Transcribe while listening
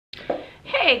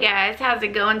Hey guys, how's it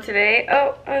going today?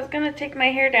 Oh, I was gonna take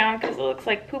my hair down because it looks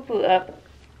like poo-poo up.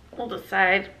 We'll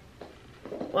decide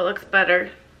what looks better.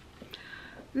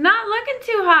 Not looking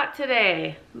too hot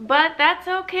today, but that's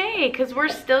okay because we're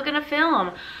still gonna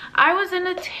film. I was in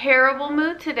a terrible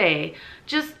mood today,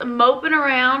 just moping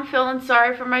around, feeling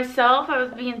sorry for myself. I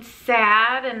was being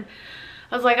sad and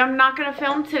I was like, I'm not gonna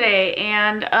film today.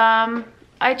 And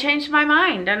I changed my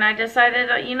mind and I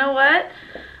decided, you know what?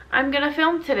 I'm gonna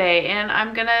film today and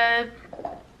I'm gonna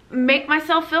make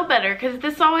myself feel better because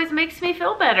this always makes me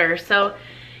feel better. So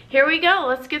here we go,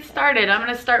 let's get started. I'm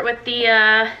gonna start with the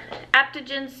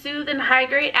ADAPTOGEN Soothe and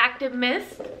Hydrate Active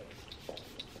Mist.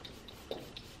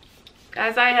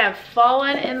 Guys, I have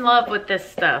fallen in love with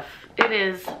this stuff. It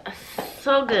is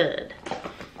so good.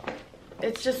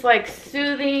 It's just like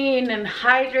soothing and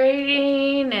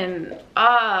hydrating and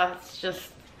it's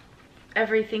just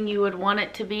everything you would want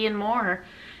it to be and more.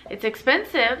 It's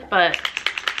expensive, but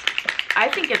I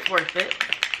think it's worth it.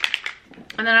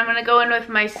 And then I'm gonna go in with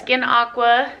my Skin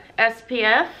Auqa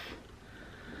SPF.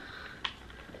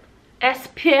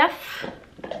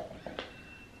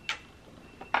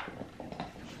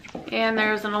 And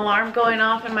there's an alarm going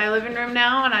off in my living room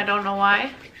now, and I don't know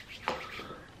why.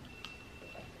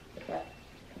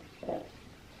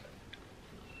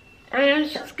 And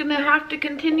it's just gonna have to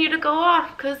continue to go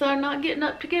off because I'm not getting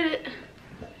up to get it.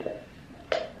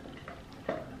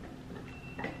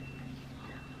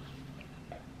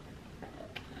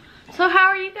 So how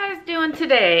are you guys doing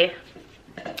today?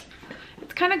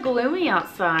 It's kind of gloomy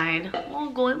outside, a little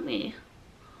gloomy.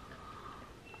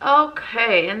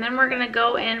 Okay, and then we're gonna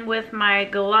go in with my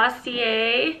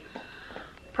Glossier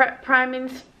priming,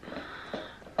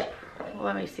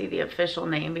 let me see the official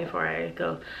name before I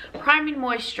go. Priming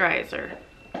moisturizer.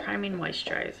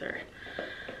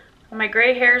 My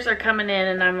gray hairs are coming in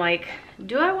and I'm like,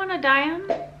 do I want to dye them?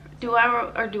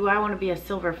 Or do I want to be a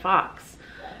silver fox?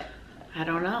 I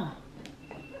don't know.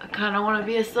 I kind of want to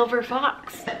be a silver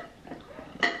fox.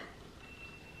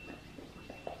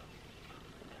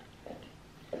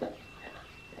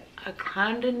 I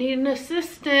kind of need an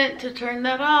assistant to turn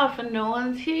that off and no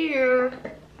one's here.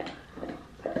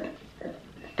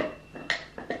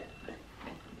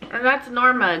 And that's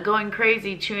Norma going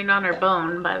crazy chewing on her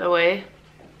bone, by the way.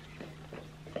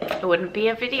 It wouldn't be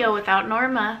a video without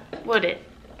Norma, would it?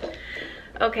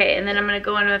 Okay, and then I'm going to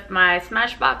go in with my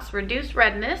Smashbox Reduce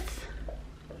Redness.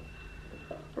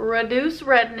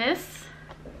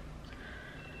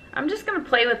 I'm just going to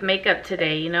play with makeup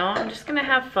today, you know? I'm just going to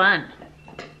have fun.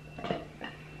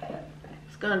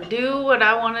 Just going to do what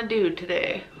I want to do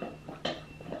today.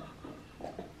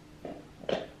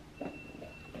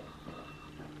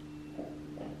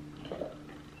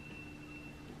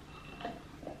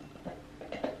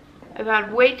 I've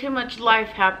had way too much life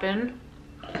happen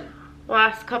the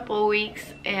last couple of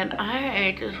weeks and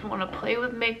I just want to play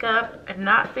with makeup and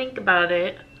not think about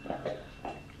it.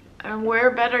 And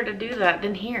where better to do that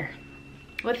than here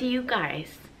with you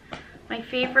guys, my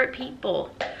favorite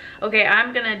people. Okay,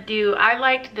 I'm gonna do, I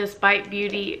liked this Bite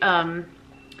Beauty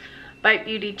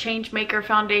Change Maker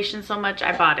foundation so much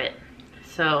I bought it.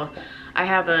 So I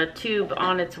have a tube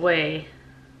on its way.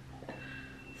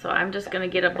 So I'm just gonna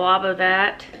get a blob of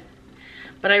that.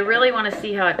 But I really want to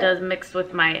see how it does mixed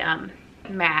with my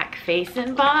MAC Face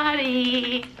and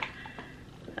Body.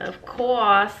 Of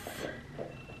course.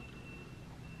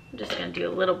 I'm just going to do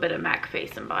a little bit of MAC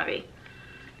Face and Body.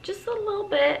 Just a little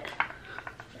bit.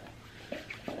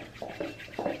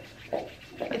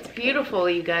 It's beautiful,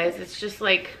 you guys. It's just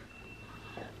like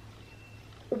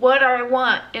what I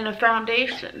want in a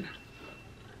foundation.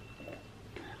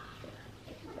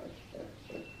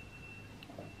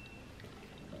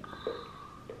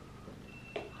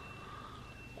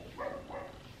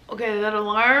 Okay, that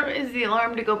alarm is the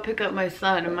alarm to go pick up my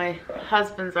son, and my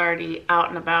husband's already out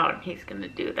and about and he's gonna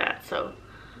do that, so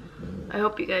I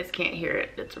hope you guys can't hear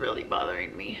it. It's really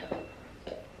bothering me.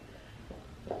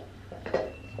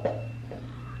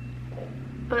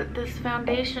 But this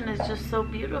foundation is just so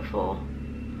beautiful.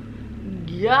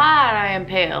 God, I am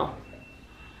pale.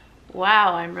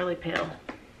 Wow, I'm really pale.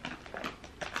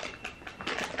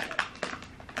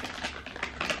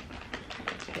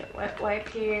 Get wet wipe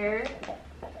here.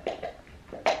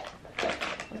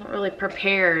 Really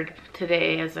prepared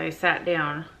today as I sat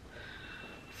down,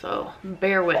 so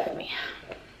bear with me.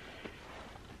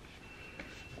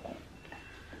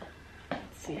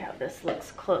 Let's see how this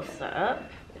looks close up.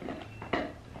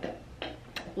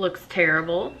 Looks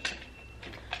terrible.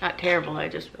 Not terrible, I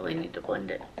just really need to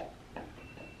blend it.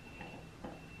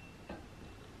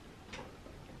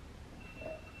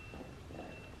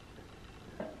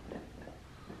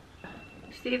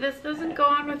 See, this doesn't go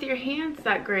on with your hands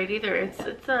that great either.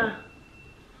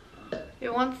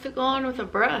 It wants to go on with a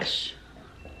brush.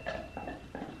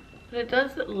 But it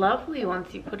does it lovely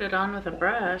once you put it on with a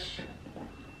brush.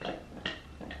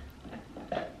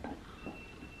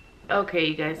 Okay,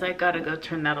 you guys, I gotta go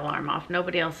turn that alarm off.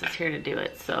 Nobody else is here to do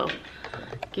it, so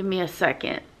give me a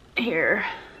second here.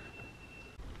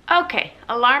 Okay,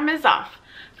 alarm is off.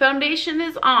 Foundation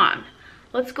is on.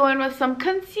 Let's go in with some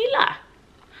concealer.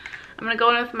 I'm gonna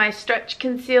go in with my Stretch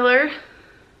Concealer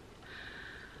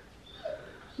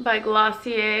by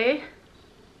Glossier.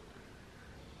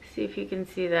 See if you can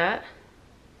see that.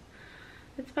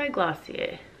 It's by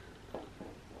Glossier.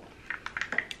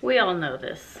 We all know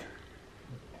this.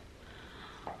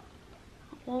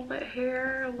 A little bit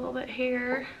here, a little bit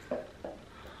here. A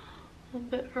little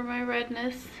bit for my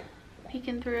redness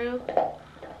peeking through.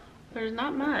 There's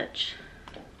not much.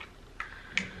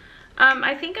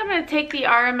 I think I'm going to take the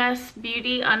RMS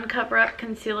Beauty Uncover Up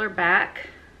Concealer back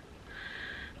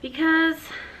because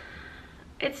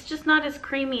it's just not as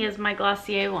creamy as my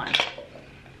Glossier one.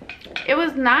 It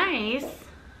was nice,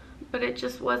 but it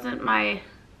just wasn't my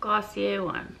Glossier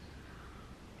one.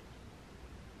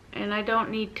 And I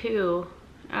don't need two.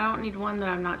 I don't need one that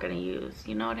I'm not going to use.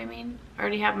 You know what I mean? I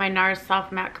already have my NARS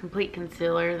Soft Matte Complete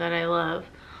Concealer that I love.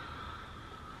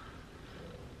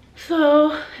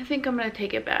 So I think I'm going to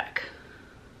take it back.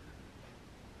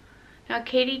 Now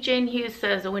Katie Jane Hughes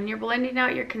says that when you're blending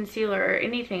out your concealer or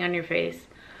anything on your face,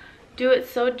 do it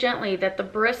so gently that the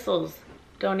bristles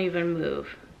don't even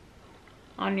move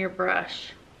on your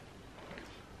brush.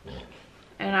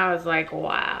 And I was like,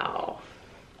 wow.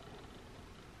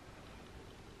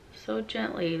 So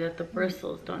gently that the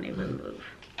bristles don't even move.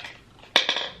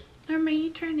 Norma, you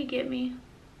trying to get me?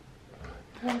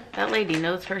 That lady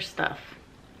knows her stuff.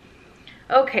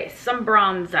 Okay, some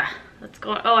bronzer. Let's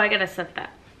go. Oh, I gotta set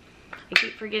that. I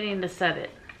keep forgetting to set it.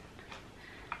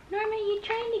 Norma, you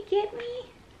trying to get me?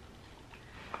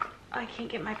 I can't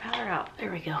get my powder out.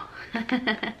 There we go.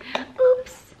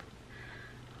 Oops.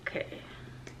 Okay.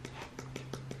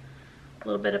 A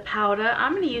little bit of powder.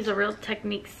 I'm gonna use a Real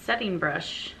Technique setting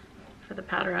brush for the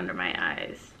powder under my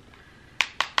eyes.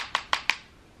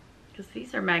 Because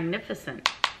these are magnificent.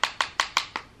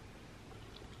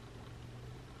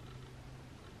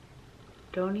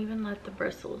 Don't even let the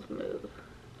bristles move.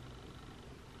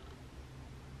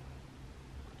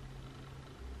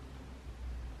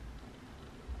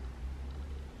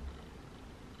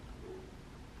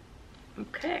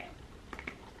 Okay.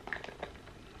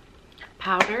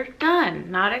 Powder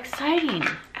done. Not exciting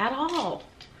at all.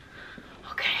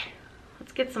 Okay.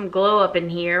 Let's get some glow up in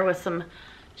here with some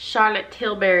Charlotte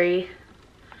Tilbury.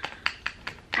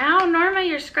 Ow, Norma,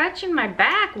 you're scratching my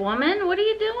back, woman. What are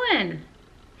you doing?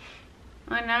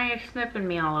 Oh, now you're snipping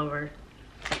me all over.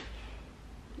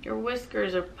 Your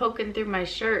whiskers are poking through my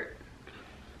shirt.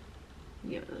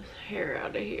 Get this hair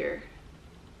out of here.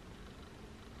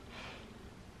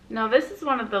 Now this is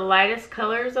one of the lightest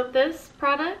colors of this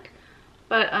product,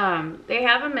 but they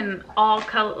have them in all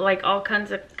color, like all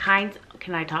kinds of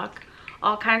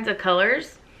all kinds of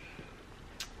colors.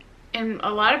 And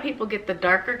a lot of people get the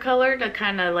darker color to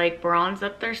kind of like bronze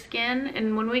up their skin.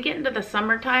 And when we get into the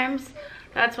summer times,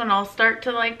 that's when I'll start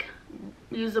to like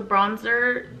use a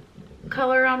bronzer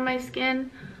color on my skin.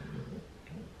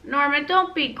 Norma,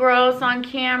 don't be gross on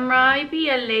camera. Be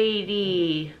a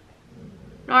lady.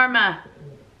 Norma.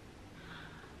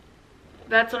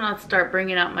 That's when I'll start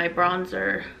bringing out my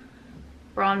bronzing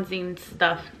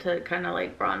stuff to kind of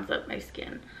like bronze up my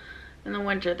skin. In the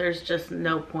winter, there's just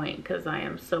no point because I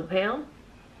am so pale.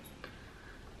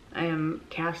 I am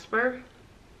Casper.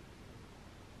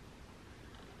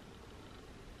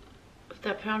 With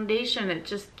that foundation, it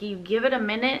just, you give it a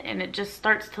minute and it just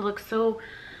starts to look so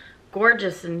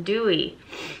gorgeous and dewy.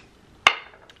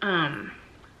 The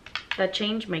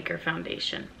Changemaker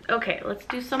foundation. Okay, let's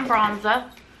do some bronzer.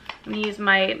 I'm gonna use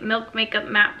my Milk Makeup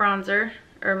Matte Bronzer,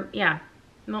 or yeah,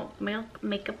 Milk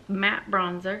Makeup Matte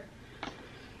Bronzer.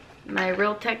 My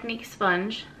Real Technique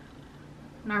sponge.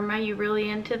 Norma, you really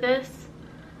into this?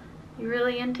 You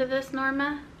really into this,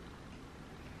 Norma?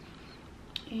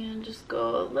 And just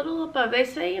go a little above. They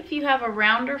say if you have a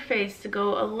rounder face to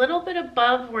go a little bit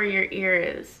above where your ear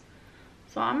is.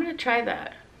 So I'm gonna try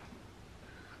that.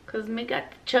 Cause me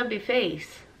got the chubby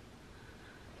face.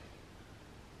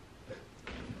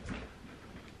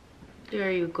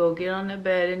 There you go, get on the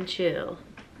bed and chill.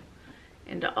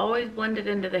 And to always blend it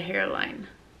into the hairline.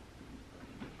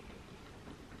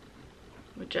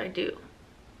 Which I do.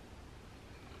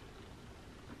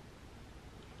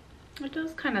 It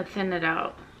does kind of thin it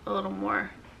out a little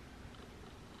more.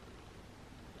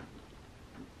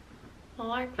 I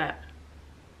like that.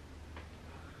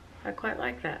 I quite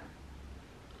like that.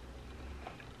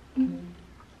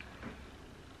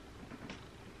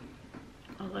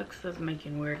 Alexa's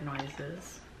making weird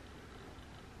noises.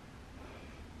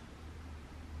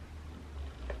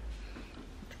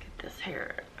 Let's get this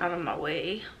hair out of my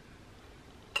way.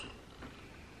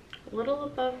 A little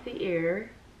above the ear.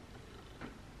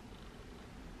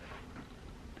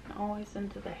 And always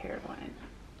into the hairline.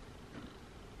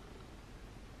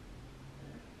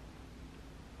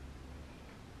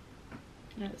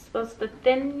 And it's supposed to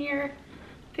thin your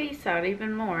face out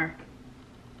even more,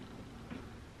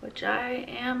 which I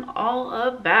am all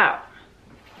about.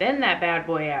 Thin that bad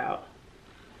boy out.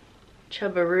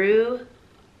 Chubbaroo.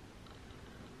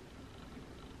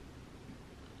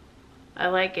 I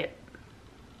like it.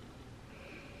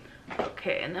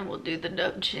 Okay, and then we'll do the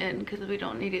dove chin because we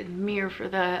don't need a mirror for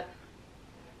that.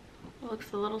 It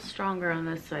looks a little stronger on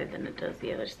this side than it does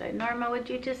the other side. Norma, would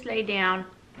you just lay down?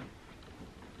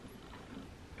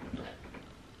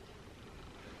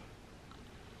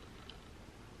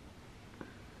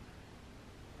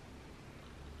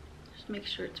 Make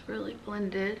sure it's really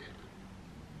blended.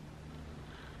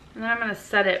 And then I'm going to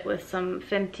set it with some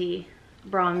Fenty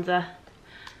bronzer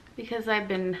because I've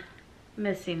been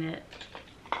missing it.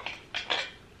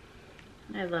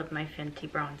 I love my Fenty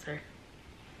bronzer.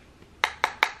 Of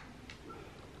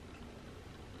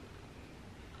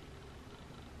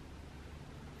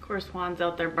course, Juan's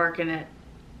out there barking at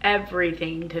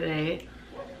everything today.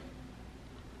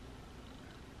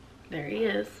 There he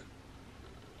is.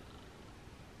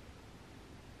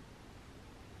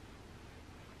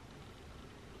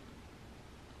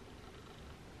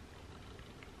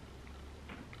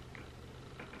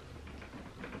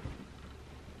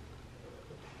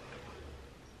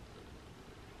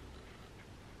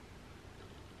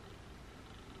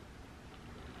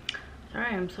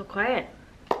 Sorry, I'm so quiet.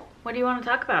 What do you want to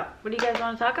talk about? What do you guys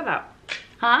want to talk about?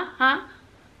 Huh?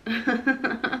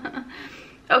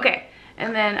 Okay,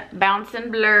 and then Bounce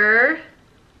and Blur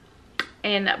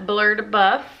in Blur to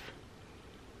Buff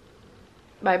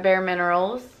by Bare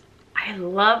Minerals. I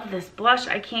love this blush.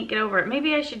 I can't get over it.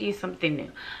 Maybe I should use something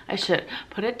new. I should.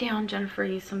 Put it down, Jennifer.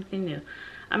 Use something new.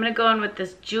 I'm going to go in with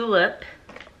this Julep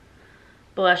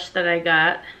blush that I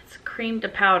got. It's cream to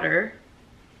powder.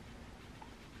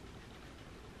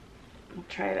 We'll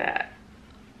try that.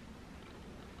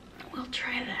 We'll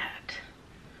try that.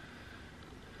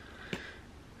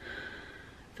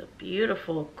 It's a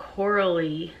beautiful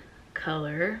corally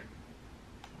color.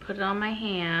 Put it on my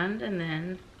hand and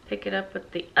then pick it up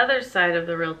with the other side of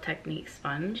the Real Technique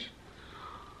sponge.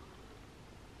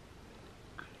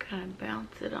 Kind of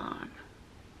bounce it on.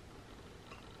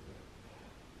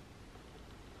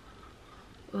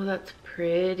 Oh, that's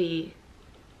pretty.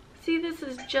 See, this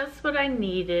is just what I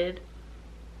needed.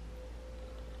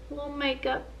 A little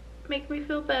makeup, make me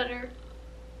feel better.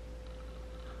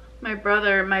 My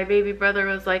baby brother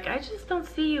was like, I just don't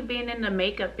see you being into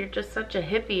makeup. You're just such a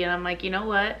hippie. And I'm like, you know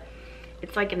what?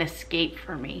 It's like an escape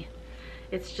for me.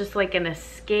 It's just like an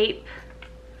escape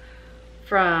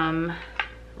from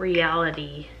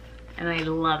reality. And I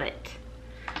love it.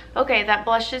 Okay, that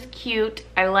blush is cute.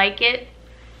 I like it.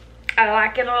 I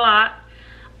like it a lot.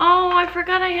 Oh, I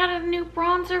forgot I had a new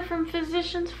bronzer from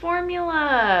Physicians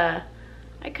Formula.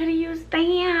 I could have used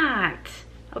that.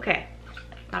 Okay,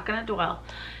 not gonna dwell.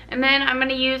 And then I'm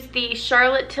gonna use the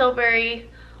Charlotte Tilbury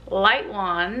Light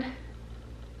Wand.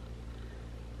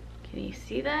 Can you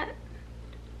see that?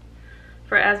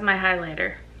 As my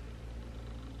highlighter.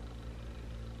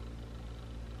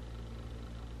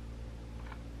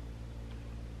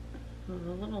 Oh,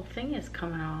 the little thing is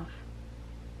coming off.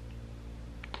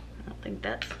 I don't think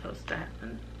that's supposed to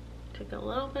happen. Take a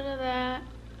little bit of that.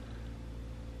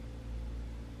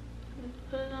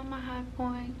 Put it on my high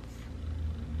points.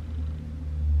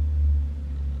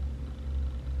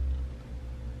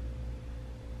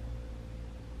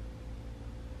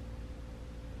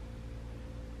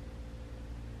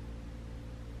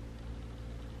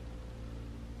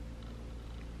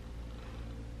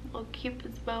 Little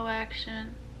Cupid's bow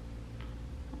action.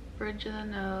 Bridge of the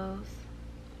nose.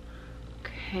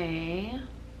 Okay.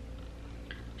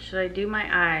 Should I do my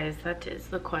eyes? That is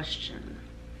the question.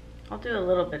 I'll do a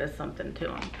little bit of something to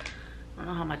them. I don't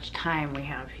know how much time we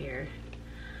have here.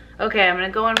 Okay, I'm gonna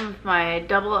go in with my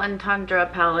double Entenre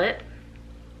palette.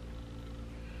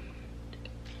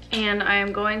 And I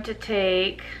am going to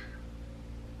take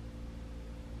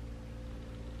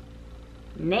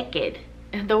Naked.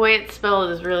 And the way it's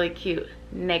spelled is really cute.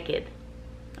 Naked.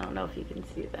 I don't know if you can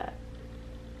see that.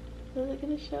 Is it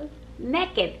gonna show?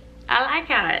 Naked. I like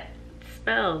how it's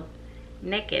spelled.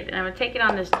 naked. And I'm gonna take it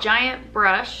on this giant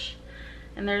brush,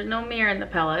 and there's no mirror in the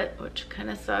palette, which kind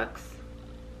of sucks.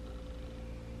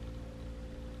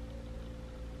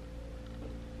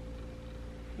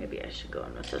 Maybe I should go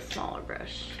in with a smaller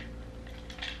brush.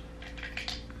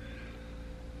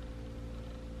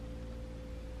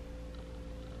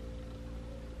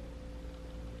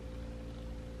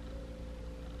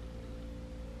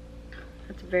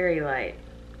 It's very light,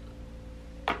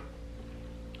 but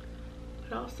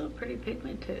also pretty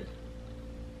pigmented.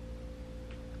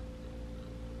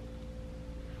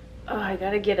 Oh, I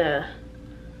gotta get a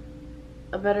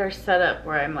better setup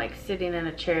where I'm like sitting in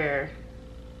a chair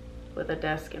with a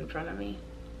desk in front of me.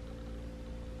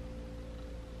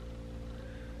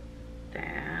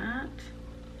 That.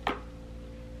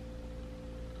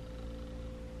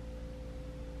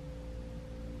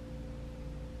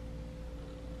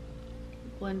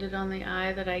 Blend it on the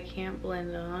eye that I can't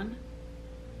blend on.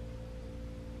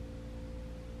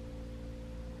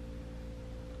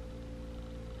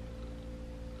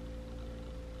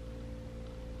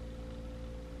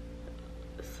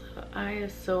 The eye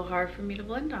is so hard for me to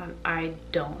blend on. I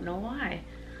don't know why.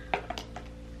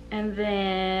 And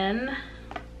then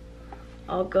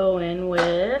I'll go in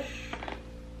with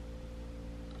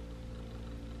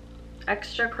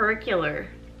Extracurricular,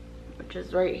 which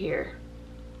is right here.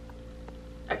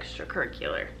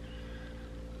 Extracurricular.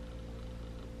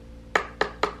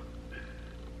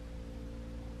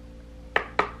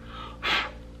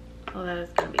 Oh, that is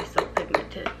gonna be so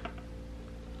pigmented.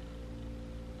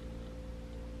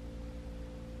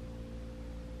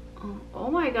 Oh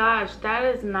my gosh, that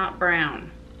is not brown.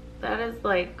 That is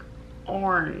like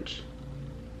orange.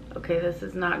 Okay, this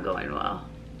is not going well.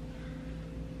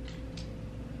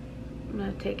 I'm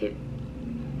gonna take it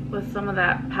with some of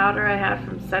that powder I had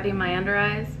from setting my under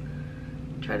eyes,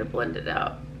 try to blend it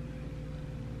out.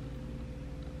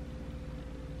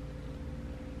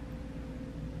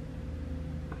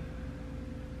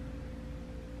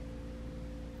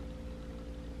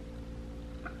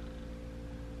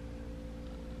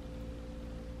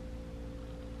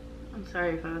 I'm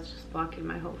sorry if I was just blocking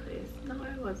my whole face. No,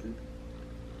 I wasn't.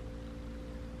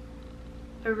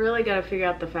 I really gotta figure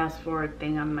out the fast forward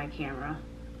thing on my camera.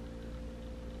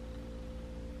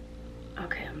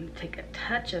 Okay, I'm gonna take a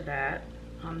touch of that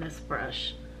on this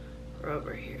brush or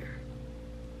over here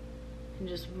and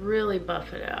just really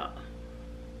buff it out.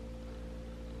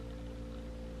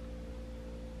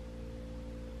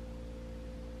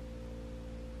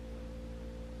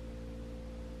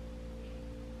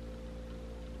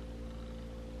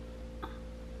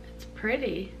 It's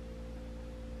pretty.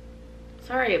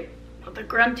 Sorry, but the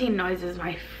grunting noises,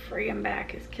 my friggin'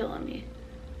 back is killing me.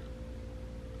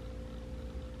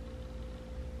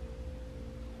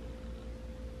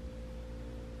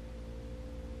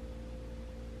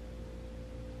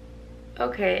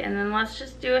 Okay, and then let's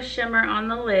just do a shimmer on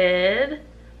the lid.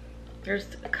 There's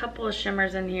a couple of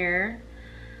shimmers in here.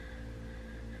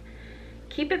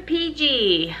 Keep it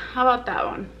PG. How about that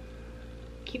one?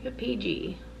 Keep it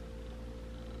PG.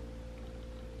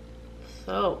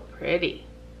 So pretty.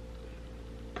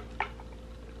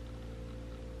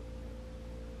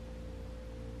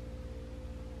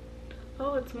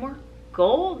 Oh, it's more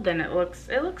gold than it looks.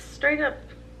 It looks straight up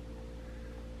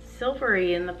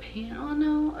silvery in the pan. Oh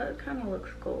no, it kind of looks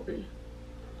goldy.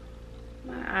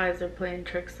 My eyes are playing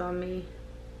tricks on me.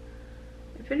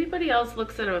 If anybody else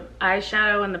looks at an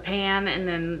eyeshadow in the pan and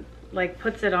then like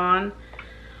puts it on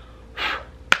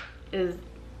is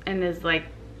like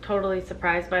totally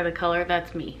surprised by the color,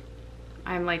 that's me.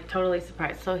 I'm like totally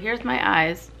surprised. So here's my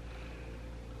eyes.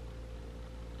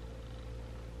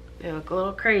 They look a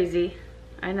little crazy,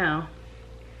 I know.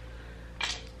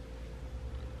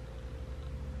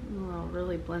 I'll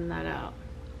really blend that out.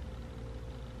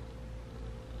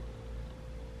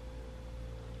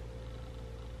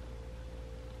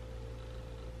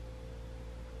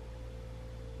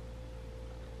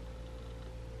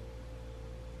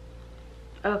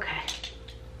 Okay,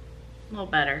 a little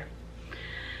better.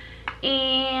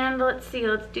 And let's see,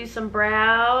 let's do some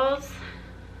brows.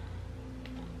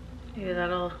 Maybe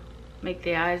that'll make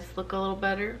the eyes look a little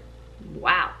better.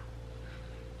 Wow.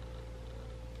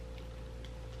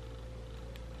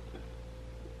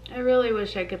 I really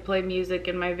wish I could play music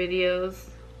in my videos.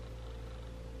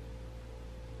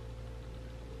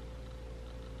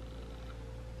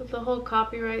 But the whole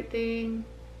copyright thing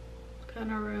kind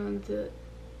of ruins it.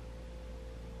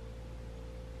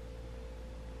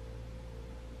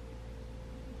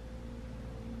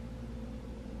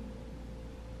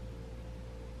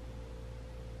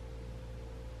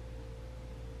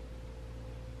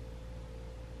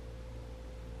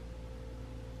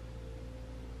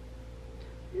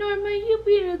 Norma, you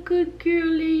being a good girl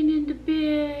laying in the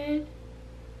bed.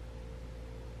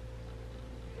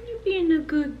 You being a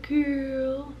good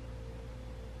girl.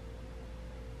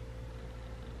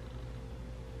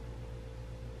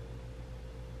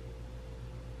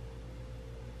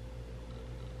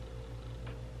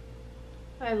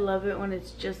 I love it when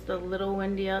it's just a little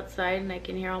windy outside and I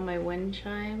can hear all my wind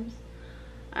chimes.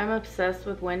 I'm obsessed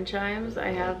with wind chimes. I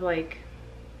have like,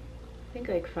 I think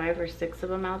like 5 or 6 of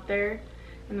them out there.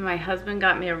 And my husband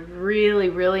got me a really,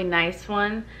 really nice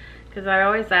one because I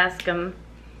always ask him,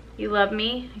 you love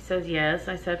me? He says yes.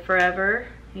 I said forever.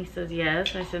 He says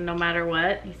yes. I said no matter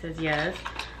what. He says yes.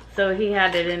 So he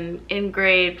had it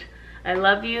engraved, I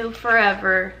love you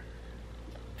forever,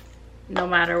 no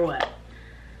matter what.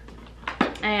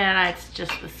 And it's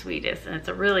just the sweetest, and it's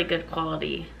a really good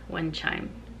quality wind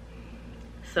chime.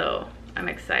 So I'm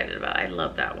excited about it. I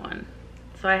love that one.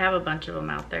 So I have a bunch of them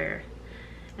out there.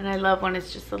 And I love when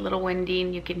it's just a little windy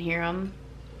and you can hear them.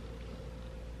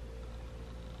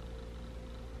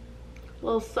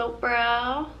 Little soap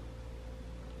brow.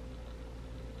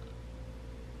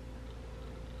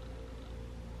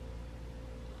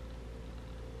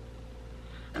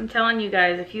 I'm telling you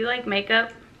guys, if you like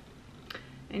makeup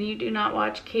and you do not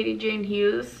watch Katie Jane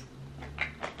Hughes,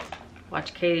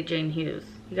 watch Katie Jane Hughes.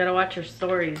 You gotta watch her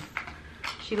stories.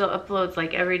 She uploads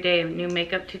like every day a new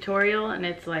makeup tutorial, and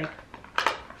it's like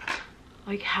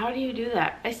how do you do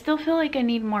that? I still feel like I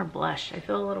need more blush. I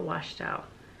feel a little washed out.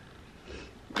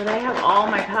 But I have all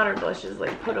my powder blushes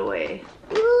like put away.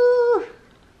 Woo!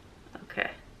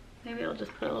 Okay, maybe I'll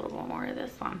just put a little more of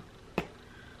this on.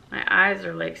 My eyes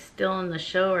are like still in the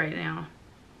show right now.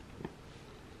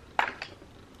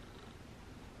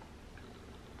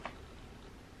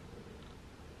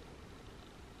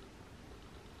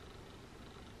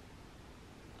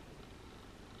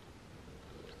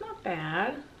 It's not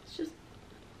bad. It's just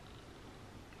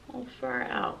all far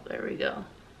out. There we go.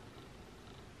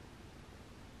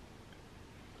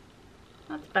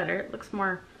 That's better. It looks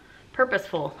more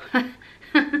purposeful.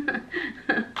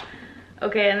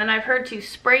 Okay, and then I've heard to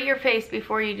spray your face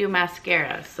before you do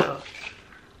mascara. So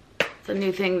it's a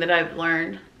new thing that I've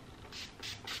learned.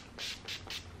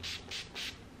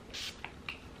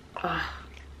 Oh,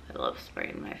 I love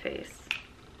spraying my face.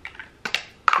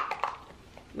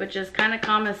 Which is kind of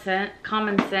common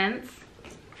sense.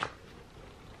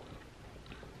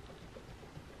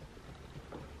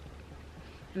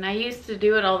 And I used to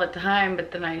do it all the time,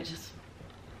 but then I just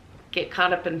get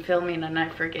caught up in filming and I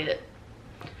forget.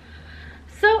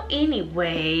 So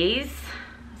anyways,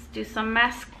 let's do some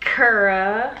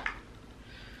mascara.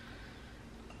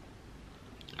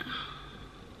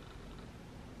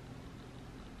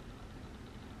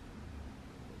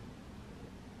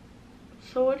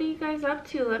 So what are you guys up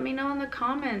to? Let me know in the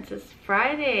comments. It's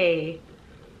Friday.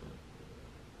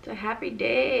 It's a happy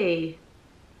day.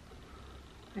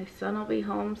 My son will be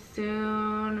home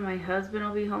soon. My husband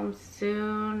will be home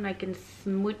soon. I can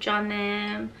smooch on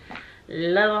them,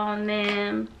 love on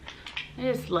them. I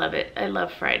just love it. I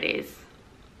love Fridays.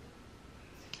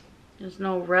 There's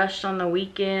no rush on the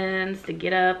weekends to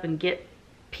get up and get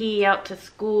P out to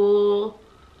school.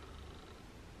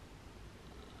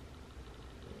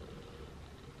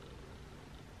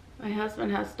 My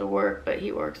husband has to work, but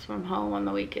he works from home on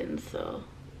the weekends, so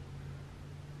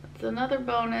that's another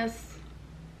bonus.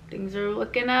 Things are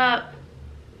looking up.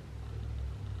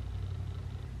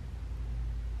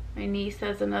 My niece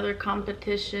has another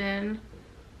competition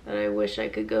that I wish I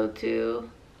could go to.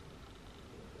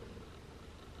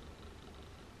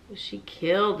 She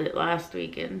killed it last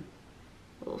weekend.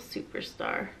 Little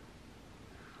superstar.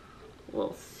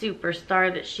 Little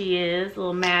superstar that she is.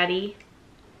 Little Maddie.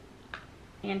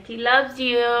 Auntie loves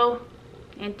you.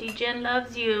 Auntie Jen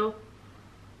loves you.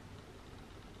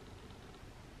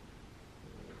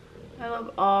 I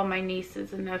love all my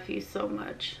nieces and nephews so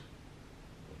much.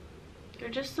 They're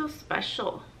just so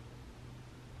special.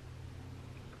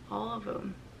 All of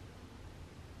them.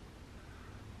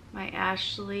 My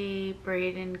Ashley,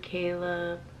 Brayden,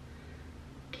 Caleb,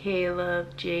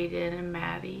 Jaden, and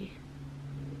Maddie.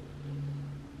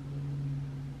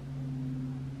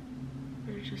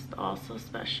 They're just all so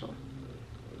special.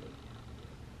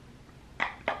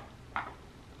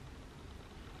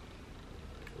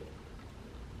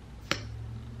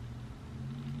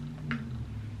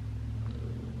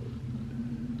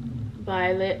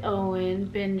 Violet, Owen,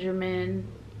 Benjamin.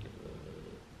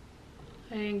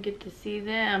 I didn't get to see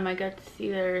them. I got to see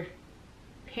their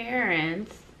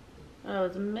parents. I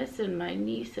was missing my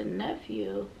niece and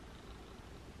nephew.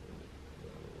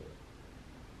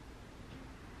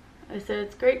 I said,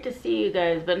 it's great to see you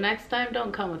guys, but next time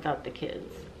don't come without the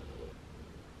kids.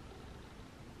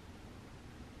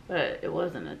 But it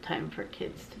wasn't a time for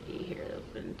kids to be here. It would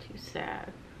have been too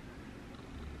sad.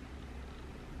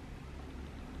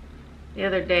 The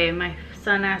other day, my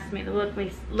son asked me to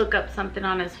look up something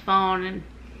on his phone,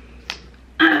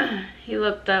 and he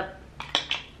looked up,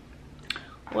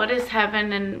 what is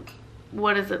heaven and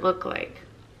what does it look like?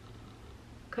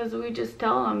 Because we just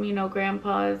tell him, you know,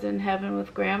 Grandpa is in heaven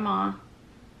with Grandma.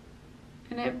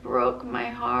 And it broke my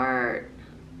heart.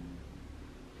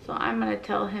 So I'm going to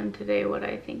tell him today what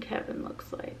I think heaven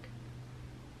looks like.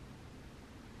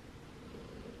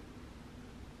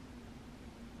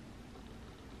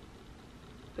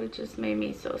 But it just made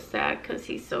me so sad because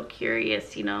he's so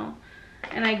curious, you know.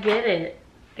 And I get it.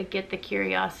 I get the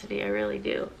curiosity. I really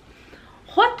do.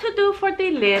 What to do for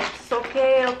the lips?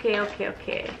 Okay, okay, okay,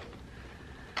 okay.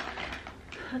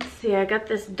 Let's see. I got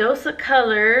this Dose of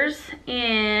Colors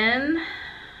in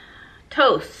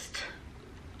Toast.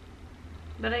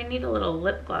 But I need a little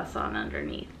lip gloss on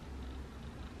underneath.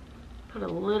 Put a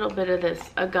little bit of this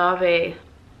Agave.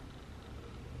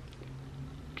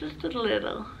 Just a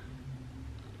little.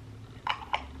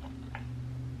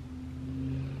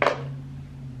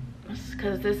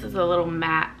 Because this is a little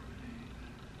matte.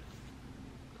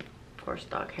 Of course,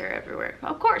 dog hair everywhere.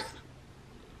 Of course.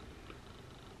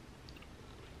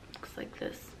 Looks like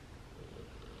this.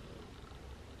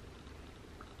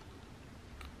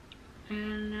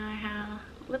 And I have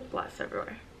lip gloss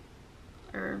everywhere.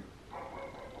 And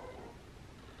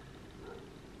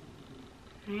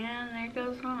there it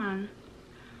goes on.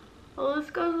 Well, this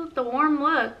goes with the warm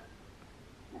look.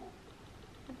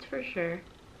 That's for sure.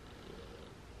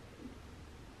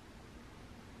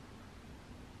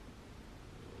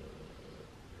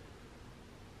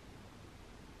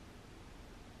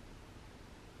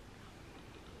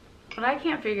 What I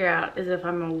can't figure out is if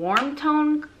I'm a warm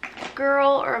tone girl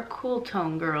or a cool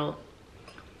tone girl.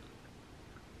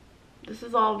 This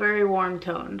is all very warm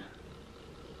toned.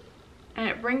 And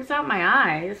it brings out my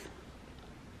eyes.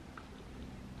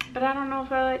 But I don't know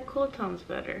if I like cool tones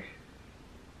better.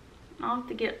 I'll have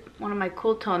to get one of my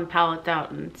cool tone palettes out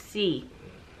and see.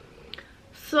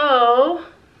 So,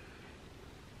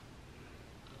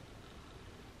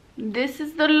 this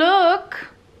is the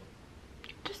look.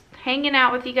 Just hanging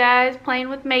out with you guys, playing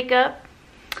with makeup.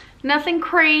 Nothing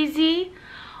crazy.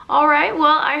 Alright,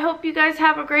 well, I hope you guys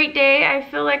have a great day. I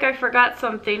feel like I forgot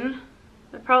something.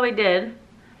 I probably did.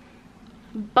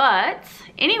 But,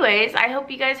 anyways, I hope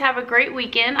you guys have a great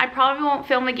weekend. I probably won't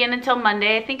film again until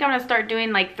Monday. I think I'm going to start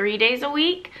doing like 3 days a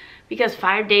week. Because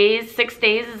 5 days, 6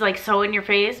 days is like so in your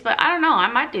face. But I don't know,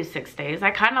 I might do 6 days.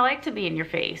 I kind of like to be in your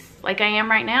face. Like I am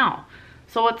right now.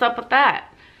 So what's up with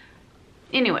that?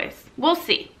 Anyways, we'll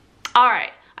see.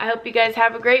 Alright. I hope you guys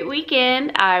have a great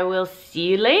weekend. I will see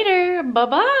you later.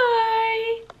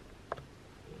 Bye-bye.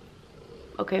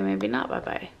 Okay, maybe not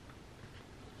bye-bye.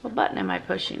 What button am I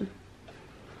pushing?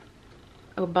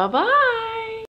 Oh, bye-bye.